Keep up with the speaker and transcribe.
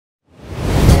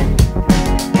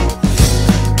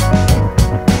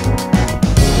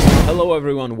Hello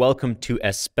everyone, welcome to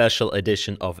a special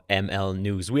edition of ML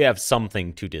News. We have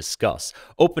something to discuss.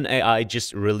 OpenAI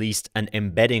just released an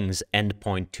embeddings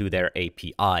endpoint to their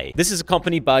API. This is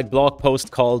accompanied by a blog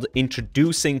post called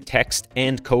Introducing Text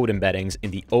and Code Embeddings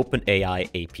in the OpenAI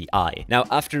API. Now,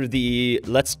 after the,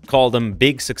 let's call them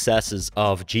big successes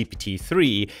of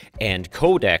GPT-3 and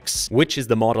Codex, which is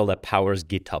the model that powers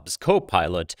GitHub's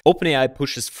Copilot, OpenAI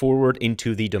pushes forward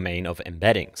into the domain of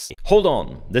embeddings. Hold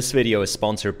on, this video is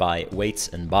sponsored by Weights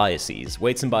and Biases.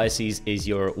 Weights and Biases is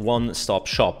your one-stop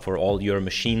shop for all your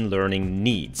machine learning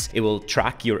needs. It will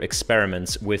track your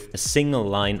experiments with a single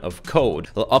line of code.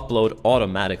 It'll upload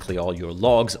automatically all your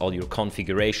logs, all your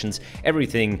configurations,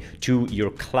 everything to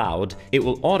your cloud. It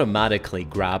will automatically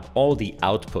grab all the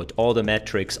output, all the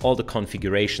metrics, all the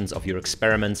configurations of your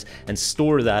experiments and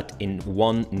store that in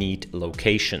one neat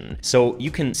location. So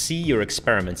you can see your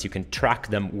experiments, you can track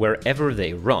them wherever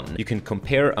they run. You can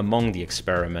compare among the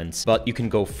experiments, but you can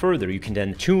go further. You can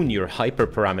then tune your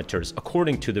hyperparameters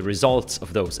according to the results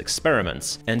of those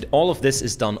experiments. And all of this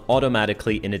is done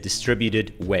automatically in a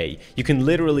distributed way. You can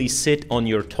literally sit on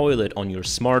your toilet on your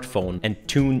smartphone and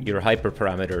tune your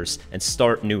hyperparameters and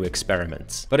start new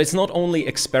experiments. But it's not only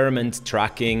experiment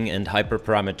tracking and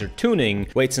hyperparameter tuning.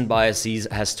 Weights and Biases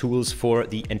has tools for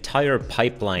the entire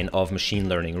pipeline of machine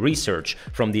learning research,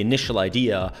 from the initial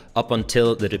idea up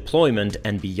until the deployment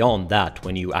and beyond that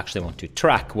when you actually want to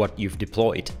track what you've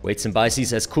deployed. Weights and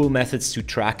Biases has cool methods to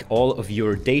track all of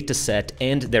your dataset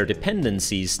and their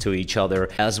dependencies to each other,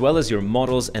 as well as your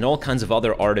models and all kinds of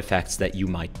other artifacts that you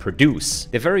might produce.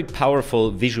 They're very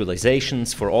powerful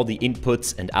visualizations for all the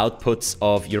inputs and outputs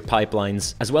of your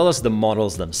pipelines, as well as the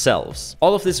models themselves.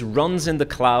 All of this runs in the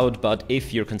cloud, but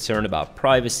if you're concerned about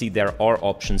privacy, there are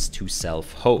options to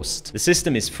self-host. The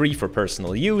system is free for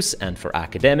personal use and for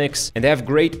academics, and they have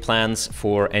great plans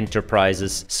for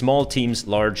enterprises, small teams,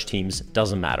 large teams,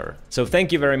 doesn't matter. So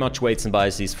thank you very much, Weights and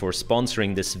Biases, for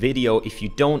sponsoring this video. If you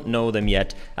don't know them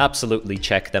yet, absolutely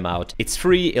check them out. It's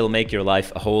free, it'll make your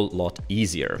life a whole lot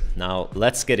easier. Now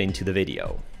let's get into the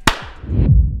video.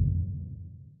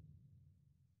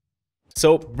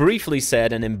 So, briefly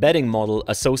said, an embedding model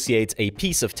associates a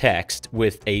piece of text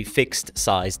with a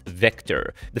fixed-sized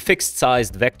vector. The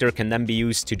fixed-sized vector can then be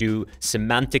used to do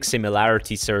semantic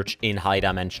similarity search in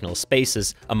high-dimensional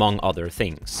spaces, among other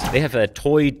things. They have a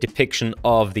toy depiction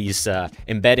of these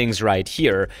embeddings right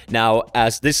here. Now,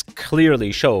 as this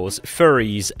clearly shows,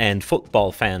 furries and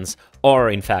football fans are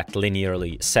in fact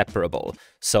linearly separable.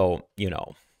 So, you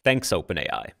know. Thanks,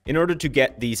 OpenAI. In order to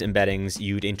get these embeddings,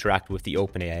 you'd interact with the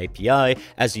OpenAI API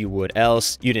as you would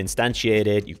else. You'd instantiate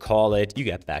it, you call it, you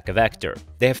get back a vector.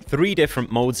 They have three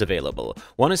different modes available.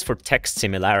 One is for text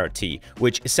similarity,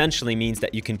 which essentially means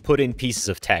that you can put in pieces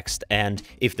of text, and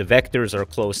if the vectors are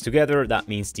close together, that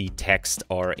means the texts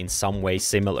are in some way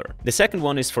similar. The second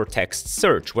one is for text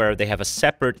search, where they have a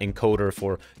separate encoder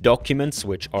for documents,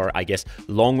 which are, I guess,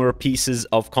 longer pieces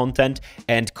of content,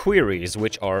 and queries,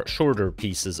 which are shorter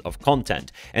pieces of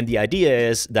content. And the idea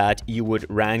is that you would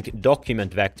rank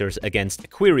document vectors against a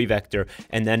query vector,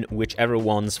 and then whichever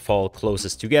ones fall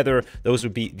closest together, those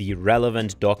would be the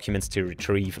relevant documents to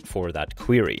retrieve for that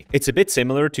query. It's a bit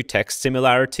similar to text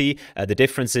similarity. The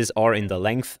differences are in the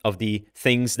length of the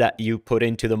things that you put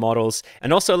into the models,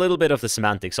 and also a little bit of the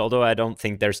semantics, although I don't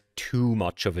think there's too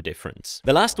much of a difference.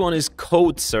 The last one is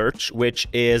code search, which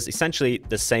is essentially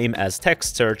the same as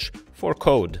text search for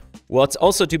code. What's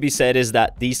also to be said is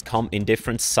that these come in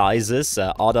different sizes,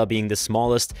 Ada being the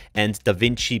smallest and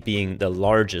DaVinci being the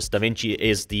largest. DaVinci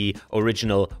is the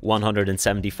original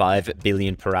 175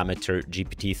 billion parameter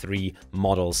GPT-3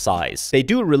 model size. They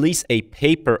do release a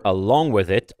paper along with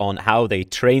it on how they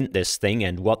trained this thing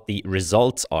and what the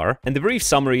results are. And the brief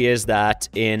summary is that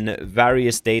in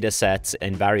various data sets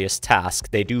and various tasks,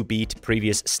 they do beat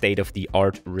previous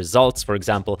state-of-the-art results. For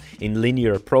example, in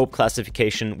linear probe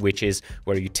classification, which is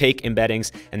where you take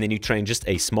embeddings and then you train just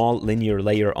a small linear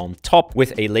layer on top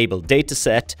with a labeled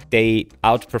dataset, they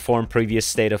outperform previous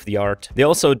state-of-the-art. They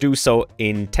also do so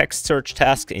in text search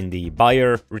tasks in the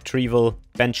buyer retrieval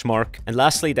benchmark. And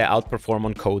lastly, they outperform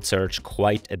on code search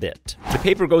quite a bit. The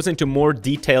paper goes into more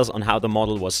details on how the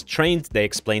model was trained. They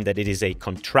explain that it is a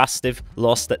contrastive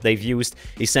loss that they've used.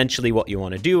 Essentially, what you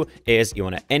want to do is you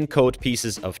want to encode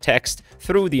pieces of text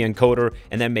through the encoder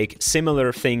and then make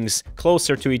similar things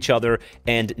closer to each other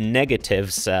and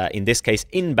negatives, in this case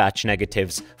in-batch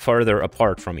negatives, further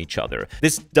apart from each other.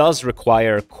 This does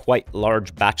require quite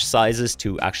large batch sizes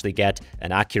to actually get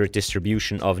an accurate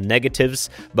distribution of negatives,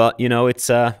 but you know, it's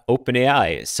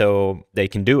OpenAI, so they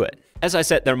can do it. As I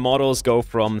said, their models go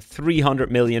from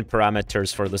 300 million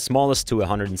parameters for the smallest to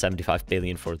 175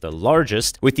 billion for the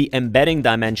largest, with the embedding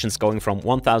dimensions going from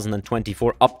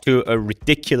 1024 up to a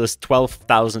ridiculous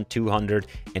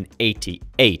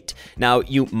 12,288. Now,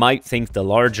 you might think the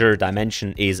larger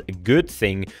dimension is a good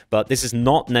thing, but this is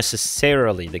not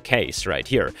necessarily the case right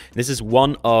here. This is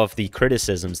one of the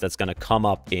criticisms that's going to come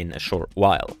up in a short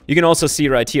while. You can also see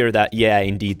right here that, yeah,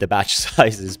 indeed, the batch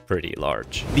size is pretty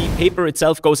large. The paper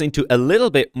itself goes into a little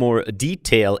bit more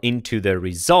detail into the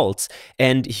results,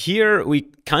 and here we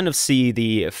kind of see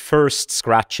the first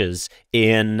scratches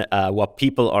in what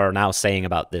people are now saying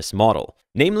about this model.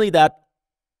 Namely that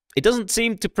it doesn't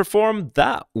seem to perform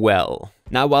that well.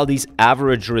 Now, while these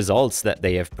average results that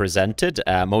they have presented,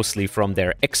 mostly from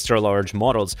their extra-large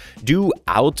models, do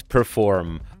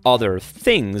outperform other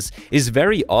things, is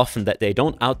very often that they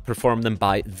don't outperform them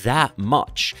by that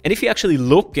much. And if you actually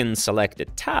look in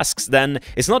selected tasks, then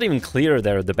it's not even clear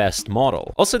they're the best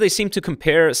model. Also, they seem to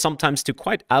compare sometimes to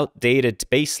quite outdated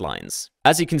baselines.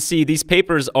 As you can see, these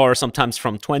papers are sometimes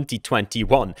from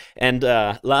 2021, and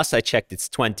last I checked, it's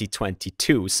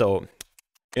 2022, so,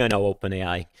 you know,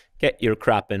 OpenAI, get your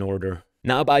crap in order.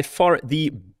 Now, by far the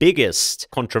biggest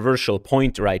controversial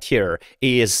point right here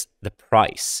is the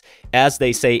price. As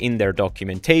they say in their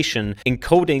documentation,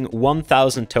 encoding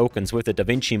 1,000 tokens with a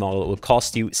DaVinci model will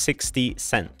cost you 60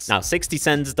 cents. Now, 60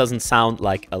 cents doesn't sound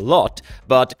like a lot,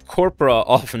 but corpora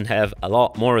often have a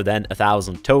lot more than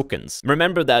 1,000 tokens.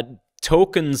 Remember that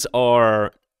tokens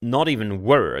are not even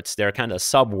words, they're kind of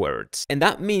subwords. And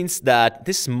that means that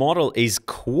this model is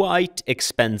quite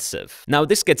expensive. Now,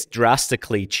 this gets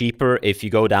drastically cheaper if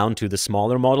you go down to the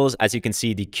smaller models. As you can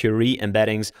see, the Curie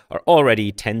embeddings are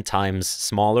already 10 times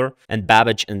smaller, and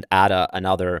Babbage and Ada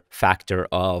another factor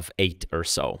of 8 or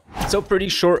so. So pretty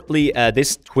shortly,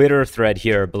 this Twitter thread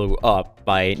here blew up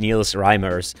by Niels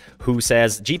Reimers, who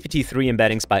says, GPT-3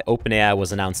 embeddings by OpenAI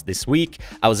was announced this week.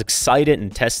 I was excited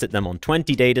and tested them on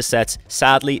 20 datasets.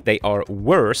 Sadly, they are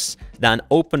worse than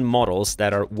open models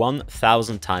that are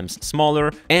 1,000 times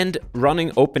smaller, and running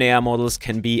OpenAI models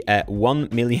can be 1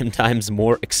 million times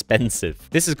more expensive.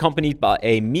 This is accompanied by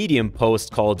a Medium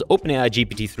post called OpenAI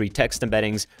GPT-3 text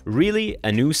embeddings, really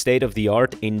a new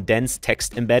state-of-the-art in dense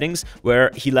text embeddings, where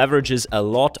he leverages a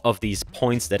lot of these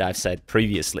points that I've said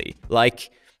previously. Like,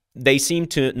 they seem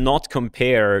to not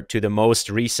compare to the most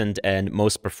recent and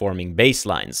most performing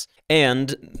baselines.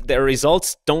 And their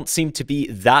results don't seem to be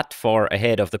that far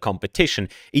ahead of the competition,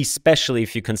 especially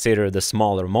if you consider the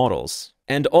smaller models.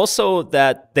 And also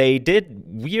that they did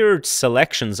weird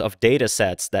selections of data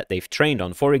sets that they've trained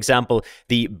on. For example,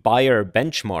 the Bayer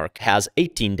benchmark has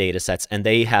 18 data sets, and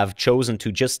they have chosen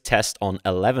to just test on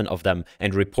 11 of them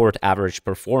and report average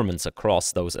performance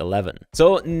across those 11.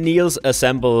 So Niels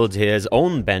assembled his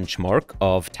own benchmark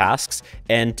of tasks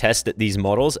and tested these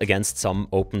models against some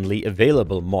openly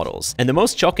available models. And the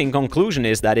most shocking conclusion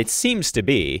is that it seems to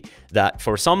be that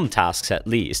for some tasks at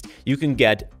least, you can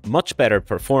get much better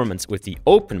performance with the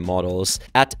open models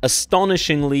at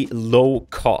astonishingly low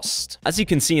cost. As you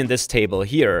can see in this table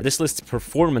here, this lists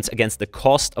performance against the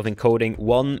cost of encoding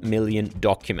 1 million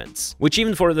documents, which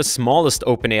even for the smallest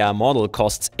OpenAI model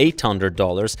costs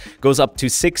 $800, goes up to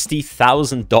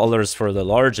 $60,000 for the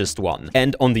largest one.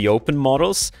 And on the open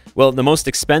models, well, the most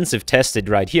expensive tested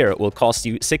right here will cost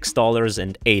you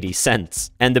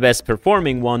 $6.80, and the best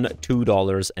performing one,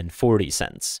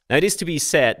 $2.40. Now, it is to be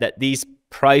said that these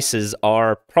prices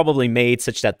are probably made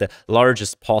such that the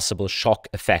largest possible shock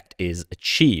effect is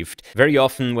achieved. Very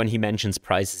often when he mentions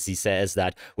prices, he says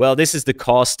that, well, this is the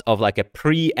cost of like a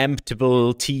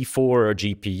preemptible T4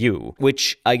 GPU,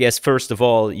 which I guess, first of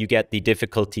all, you get the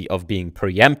difficulty of being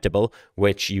preemptible,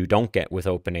 which you don't get with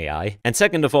OpenAI. And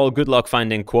second of all, good luck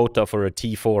finding quota for a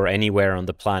T4 anywhere on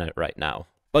the planet right now.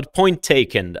 But point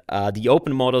taken, the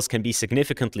open models can be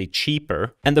significantly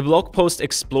cheaper, and the blog post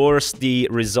explores the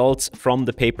results from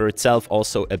the paper itself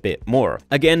also a bit more.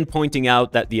 Again, pointing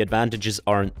out that the advantages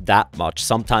aren't that much,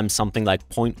 sometimes something like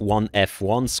 0.1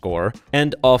 F1 score,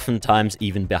 and oftentimes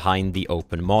even behind the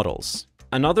open models.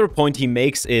 Another point he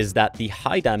makes is that the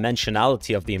high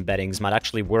dimensionality of the embeddings might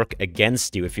actually work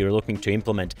against you if you're looking to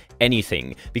implement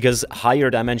anything, because higher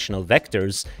dimensional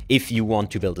vectors, if you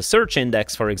want to build a search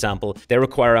index, for example, they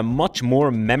require a much more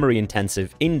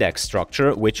memory-intensive index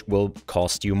structure, which will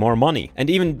cost you more money. And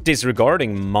even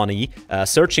disregarding money,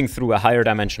 searching through a higher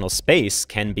dimensional space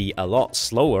can be a lot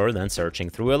slower than searching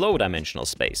through a low dimensional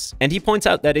space. And he points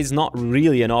out that it's not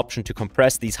really an option to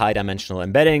compress these high dimensional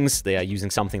embeddings. They are using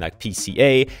something like PCA,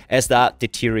 FPGA, as that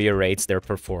deteriorates their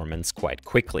performance quite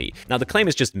quickly. Now, the claim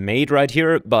is just made right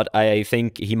here, but I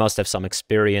think he must have some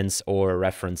experience or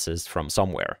references from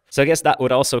somewhere. So I guess that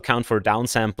would also count for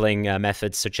downsampling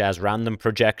methods such as random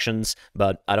projections,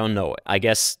 but I don't know. I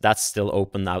guess that's still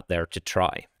open out there to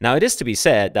try. Now, it is to be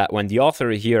said that when the author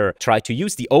here tried to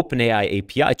use the OpenAI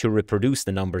API to reproduce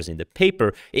the numbers in the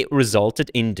paper, it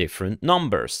resulted in different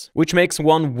numbers, which makes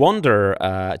one wonder,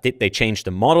 did they change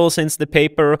the model since the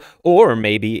paper, or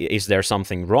maybe is there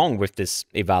something wrong with this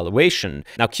evaluation?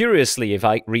 Now, curiously, if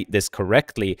I read this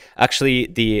correctly, actually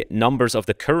the numbers of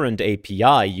the current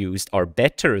API used are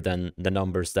better than the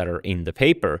numbers that are in the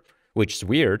paper, which is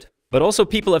weird. But also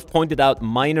people have pointed out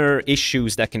minor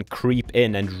issues that can creep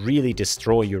in and really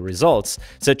destroy your results,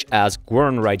 such as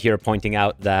Gwern right here pointing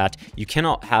out that you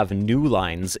cannot have new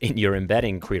lines in your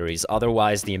embedding queries,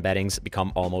 otherwise the embeddings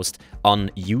become almost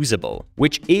unusable,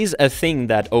 which is a thing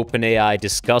that OpenAI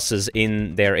discusses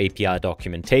in their API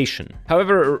documentation.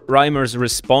 However, Reimers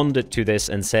responded to this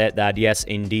and said that yes,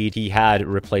 indeed, he had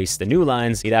replaced the new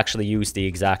lines. He'd actually used the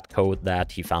exact code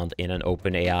that he found in an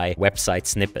OpenAI website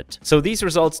snippet. So these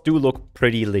results do look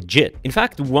pretty legit. In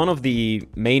fact, one of the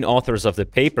main authors of the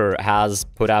paper has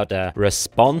put out a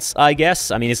response, I guess.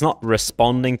 I mean, it's not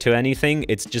responding to anything,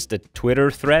 it's just a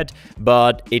Twitter thread,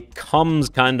 but it comes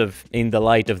kind of in the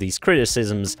light of these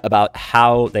criticisms about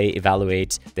how they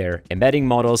evaluate their embedding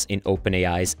models in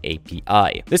OpenAI's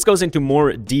API. This goes into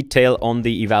more detail on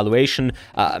the evaluation,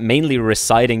 mainly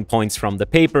reciting points from the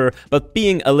paper, but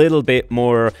being a little bit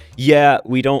more, yeah,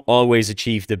 we don't always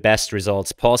achieve the best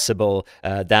results possible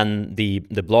than the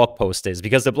blog post is,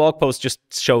 because the blog post just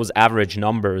shows average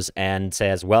numbers and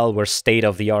says, well, we're state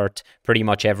of the art pretty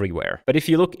much everywhere. But if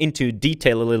you look into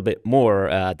detail a little bit more,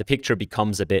 the picture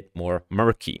becomes a bit more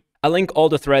murky. I'll link all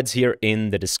the threads here in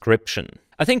the description.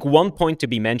 I think one point to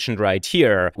be mentioned right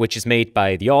here, which is made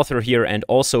by the author here and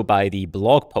also by the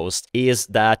blog post, is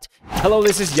that, hello,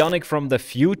 this is Yannick from the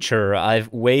future.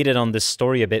 I've waited on this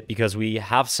story a bit because we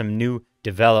have some new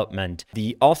development.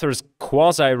 The authors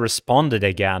quasi-responded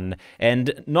again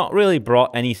and not really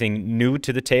brought anything new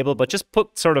to the table, but just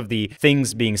put sort of the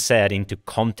things being said into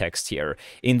context here,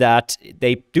 in that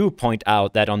they do point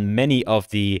out that on many of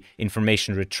the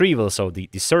information retrieval, so the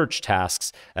search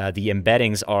tasks, the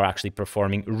embeddings are actually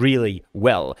performing really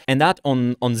well. And that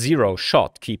on zero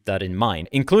shot, keep that in mind,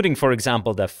 including, for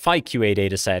example, the PhiQA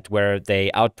dataset, where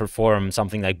they outperform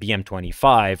something like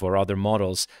BM25 or other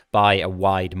models by a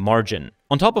wide margin.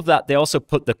 On top of that, they also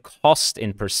put the cost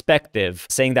in perspective,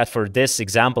 saying that for this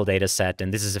example data set,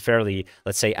 and this is a fairly,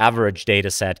 let's say, average data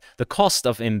set, the cost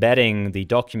of embedding the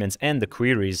documents and the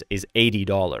queries is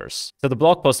 $80. So the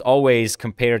blog post always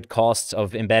compared costs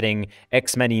of embedding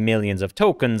X many millions of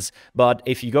tokens, but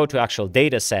if you go to actual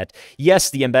data set,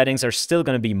 yes, the embeddings are still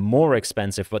going to be more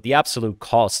expensive, but the absolute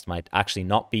cost might actually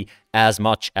not be as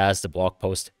much as the blog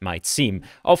post might seem.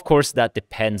 Of course, that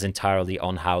depends entirely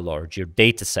on how large your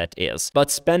data set is.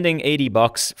 But spending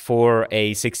 $80 for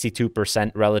a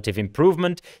 62% relative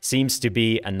improvement seems to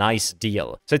be a nice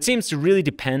deal. So it seems to really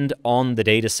depend on the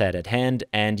data set at hand,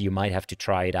 and you might have to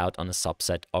try it out on a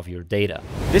subset of your data.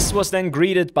 This was then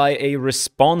greeted by a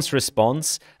response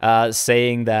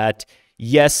saying that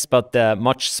yes, but the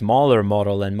much smaller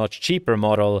model and much cheaper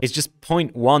model is just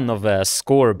 0.1 of a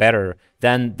score better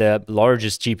than the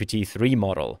largest GPT-3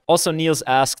 model. Also, Niels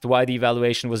asked why the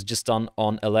evaluation was just done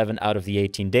on 11 out of the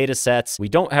 18 datasets. We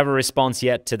don't have a response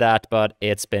yet to that, but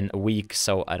it's been a week,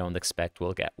 so I don't expect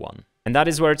we'll get one. And that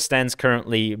is where it stands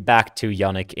currently, back to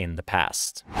Yannick in the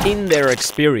past. In their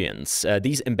experience,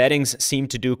 these embeddings seem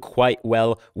to do quite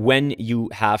well when you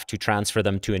have to transfer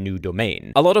them to a new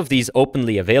domain. A lot of these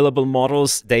openly available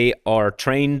models, they are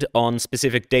trained on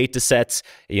specific data sets,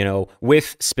 you know,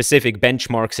 with specific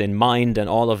benchmarks in mind and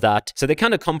all of that. So they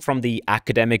kind of come from the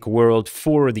academic world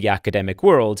for the academic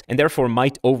world, and therefore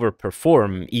might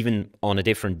overperform even on a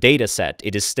different data set.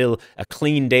 It is still a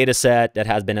clean data set that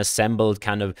has been assembled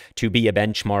kind of to be a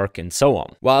benchmark and so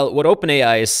on. While what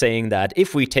OpenAI is saying that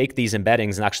if we take these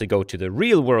embeddings and actually go to the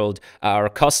real world, our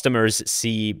customers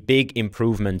see big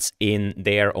improvements in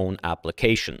their own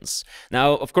applications.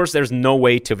 Now, of course, there's no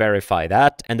way to verify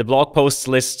that, and the blog post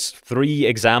lists 3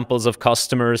 examples of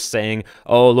customers saying,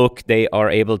 oh, look, they are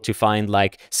able to find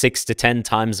like 6 to 10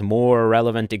 times more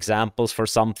relevant examples for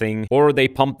something, or they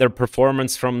pump their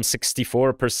performance from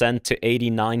 64% to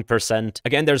 89%.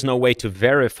 Again, there's no way to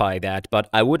verify that, but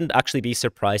I wouldn't actually be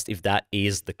surprised if that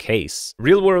is the case.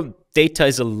 Real-world data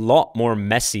is a lot more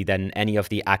messy than any of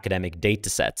the academic data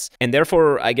sets, and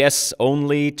therefore, I guess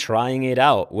only trying it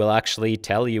out will actually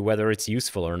tell you whether it's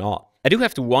useful or not. I do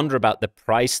have to wonder about the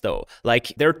price though.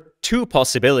 Like, there are two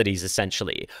possibilities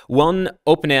essentially. One,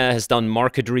 OpenAI has done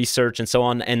market research and so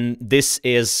on, and this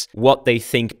is what they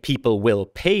think people will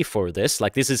pay for this.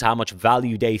 Like, this is how much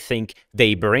value they think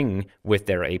they bring with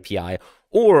their API.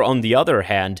 Or on the other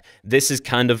hand, this is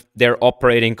kind of their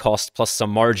operating cost plus some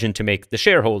margin to make the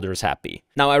shareholders happy.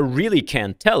 Now, I really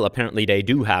can't tell. Apparently, they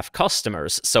do have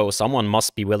customers, so someone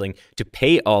must be willing to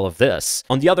pay all of this.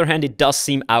 On the other hand, it does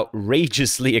seem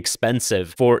outrageously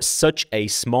expensive for such a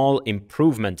small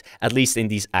improvement, at least in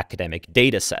these academic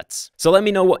data sets. So let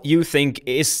me know what you think.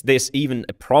 Is this even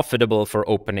profitable for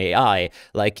OpenAI?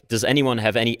 Like, does anyone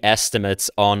have any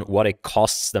estimates on what it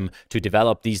costs them to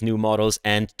develop these new models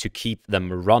and to keep them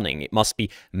running? It must be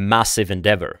massive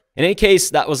endeavor. In any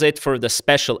case, that was it for the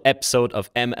special episode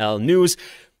of ML News.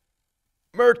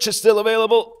 Merch is still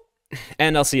available,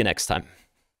 and I'll see you next time.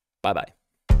 Bye-bye.